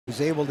Was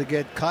able to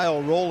get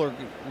Kyle Roller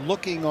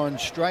looking on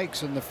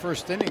strikes in the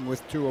first inning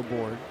with 2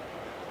 aboard.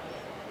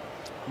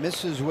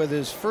 Misses with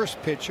his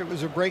first pitch. It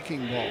was a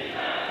breaking ball.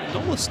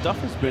 Nola's stuff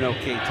has been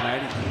okay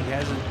tonight. He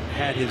hasn't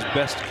had his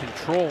best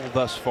control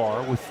thus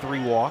far with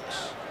 3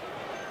 walks.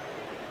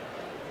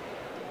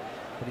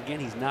 But again,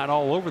 he's not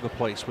all over the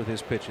place with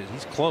his pitches.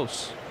 He's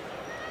close.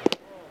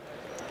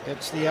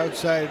 It's the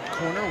outside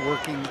corner,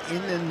 working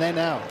in and then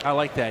out. I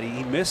like that.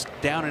 He missed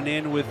down and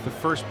in with the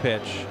first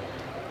pitch,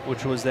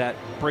 which was that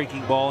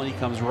breaking ball, and he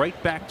comes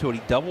right back to it.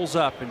 He doubles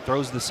up and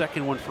throws the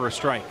second one for a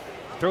strike.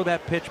 Throw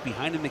that pitch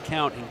behind in the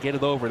count and get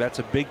it over. That's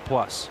a big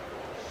plus.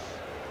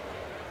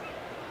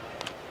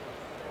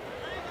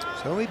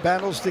 So he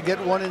battles to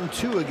get 1 and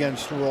 2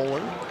 against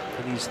Roller.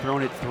 And he's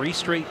thrown it 3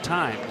 straight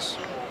times.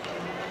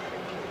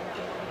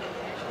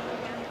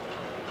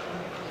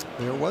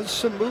 There was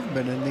some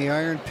movement in the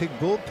Iron Pig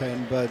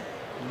bullpen, but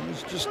it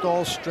was just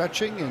all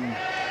stretching and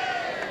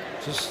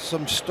just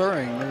some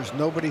stirring. There's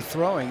nobody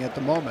throwing at the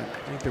moment.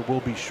 I think there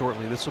will be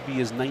shortly. This will be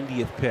his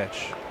 90th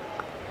pitch.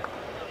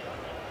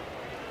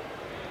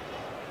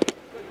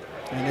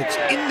 And it's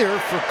in there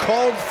for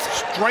called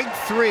strike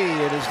 3.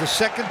 It is the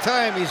second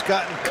time he's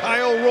gotten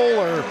Kyle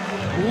Roller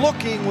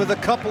looking with a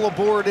couple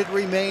aboard. It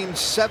remains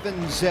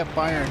 7-zip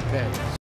Iron Pigs.